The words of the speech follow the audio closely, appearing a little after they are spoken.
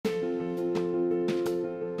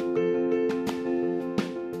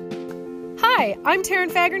Hi, I'm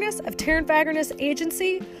Taryn Fagerness of Taryn Fagerness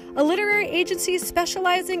Agency, a literary agency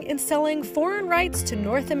specializing in selling foreign rights to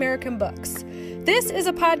North American books. This is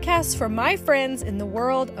a podcast for my friends in the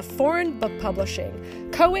world of foreign book publishing,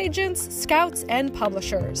 co-agents, scouts, and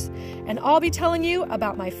publishers. And I'll be telling you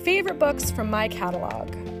about my favorite books from my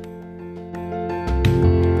catalog.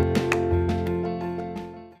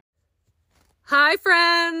 Hi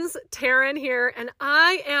friends, Taryn here, and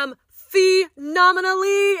I am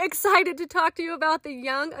phenomenally excited to talk to you about the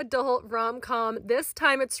young adult rom-com This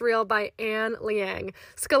Time It's Real by Anne Liang.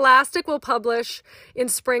 Scholastic will publish in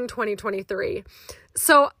spring 2023.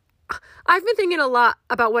 So I've been thinking a lot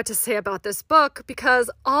about what to say about this book because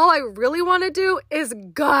all I really want to do is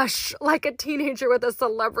gush like a teenager with a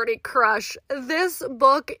celebrity crush. This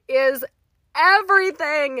book is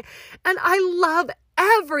everything, and I love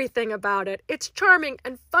everything about it. It's charming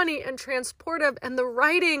and funny and transportive, and the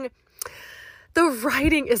writing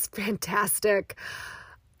is fantastic.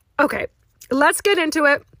 Okay, let's get into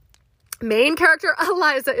it. Main character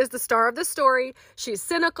Eliza is the star of the story. She's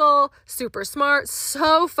cynical, super smart,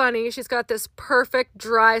 so funny. She's got this perfect,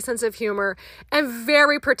 dry sense of humor and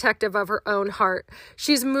very protective of her own heart.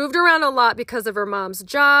 She's moved around a lot because of her mom's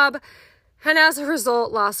job, and as a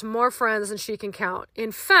result, lost more friends than she can count.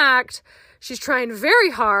 In fact, she's trying very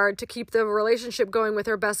hard to keep the relationship going with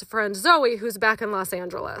her best friend Zoe, who's back in Los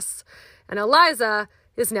Angeles. And Eliza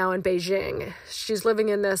is now in Beijing. She's living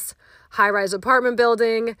in this high-rise apartment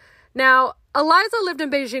building. Now, Eliza lived in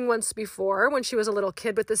Beijing once before when she was a little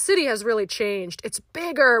kid, but the city has really changed. It's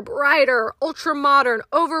bigger, brighter, ultra-modern,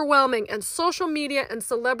 overwhelming, and social media and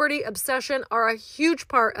celebrity obsession are a huge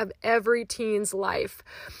part of every teen's life.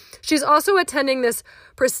 She's also attending this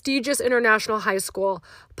prestigious international high school.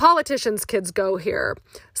 Politicians' kids go here.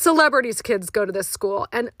 Celebrities' kids go to this school.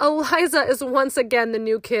 And Eliza is once again the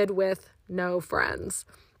new kid with no friends.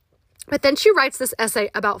 But then she writes this essay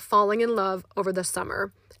about falling in love over the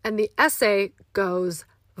summer. And the essay goes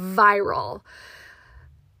viral.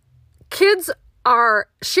 Kids are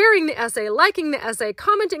sharing the essay, liking the essay,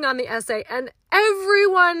 commenting on the essay, and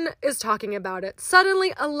everyone is talking about it.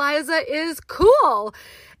 Suddenly, Eliza is cool,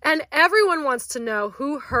 and everyone wants to know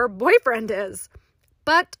who her boyfriend is.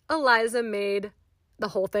 But Eliza made the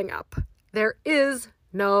whole thing up. There is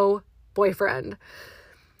no boyfriend.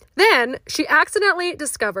 Then she accidentally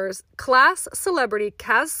discovers class celebrity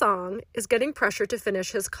Kaz Song is getting pressure to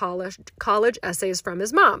finish his college essays from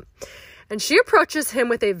his mom. And she approaches him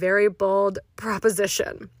with a very bold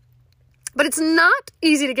proposition. But it's not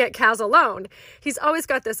easy to get Kaz alone. He's always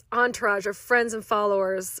got this entourage of friends and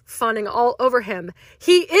followers fawning all over him.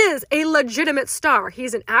 He is a legitimate star.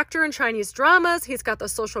 He's an actor in Chinese dramas. He's got the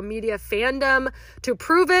social media fandom to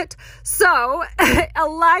prove it. So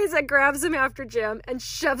Eliza grabs him after gym and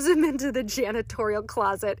shoves him into the janitorial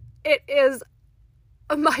closet. It is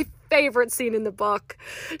my favorite scene in the book.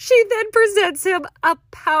 She then presents him a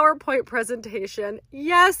PowerPoint presentation.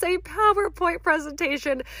 Yes, a PowerPoint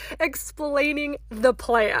presentation explaining the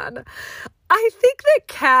plan. I think that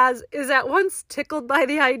Kaz is at once tickled by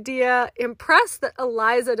the idea, impressed that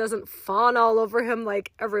Eliza doesn't fawn all over him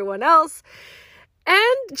like everyone else,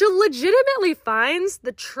 and legitimately finds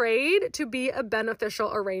the trade to be a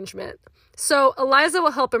beneficial arrangement. So Eliza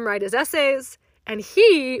will help him write his essays, and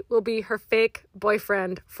he will be her fake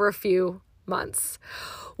boyfriend for a few months.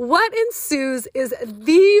 What ensues is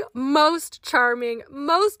the most charming,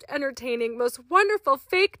 most entertaining, most wonderful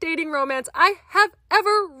fake dating romance I have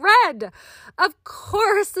ever read. Of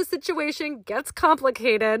course, the situation gets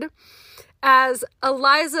complicated as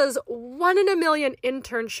Eliza's 1 in a million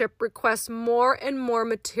internship requests more and more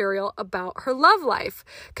material about her love life.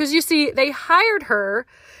 Because you see, they hired her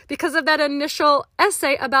because of that initial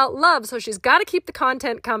essay about love, so she's got to keep the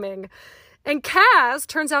content coming. And Kaz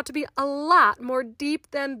turns out to be a lot more deep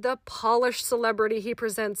than the polished celebrity he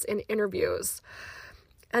presents in interviews.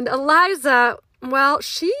 And Eliza, well,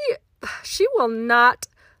 she will not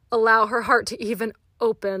allow her heart to even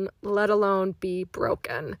open, let alone be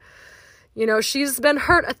broken. You know, she's been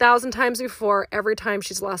hurt 1,000 times before every time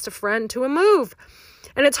she's lost a friend to a move.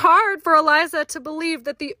 And it's hard for Eliza to believe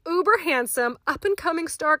that the uber-handsome, up-and-coming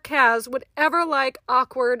star Kaz would ever like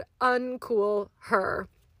awkward, uncool her.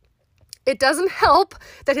 It doesn't help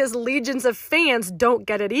that his legions of fans don't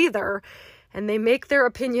get it either, and they make their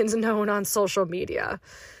opinions known on social media.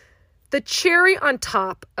 The cherry on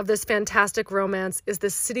top of this fantastic romance is the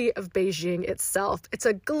city of Beijing itself. It's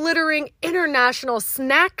a glittering, international,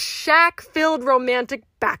 snack shack-filled romantic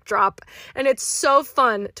backdrop, and it's so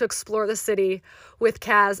fun to explore the city with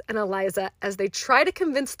Kaz and Eliza as they try to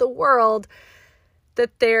convince the world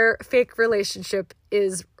that their fake relationship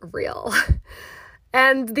is real.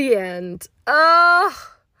 And the end.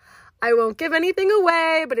 I won't give anything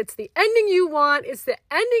away, but it's the ending you want. It's the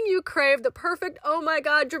ending you crave. The perfect, oh my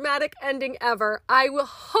God, dramatic ending ever. I will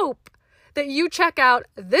hope that you check out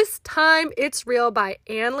This Time It's Real by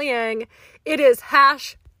Anne Liang. It is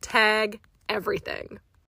 #everything.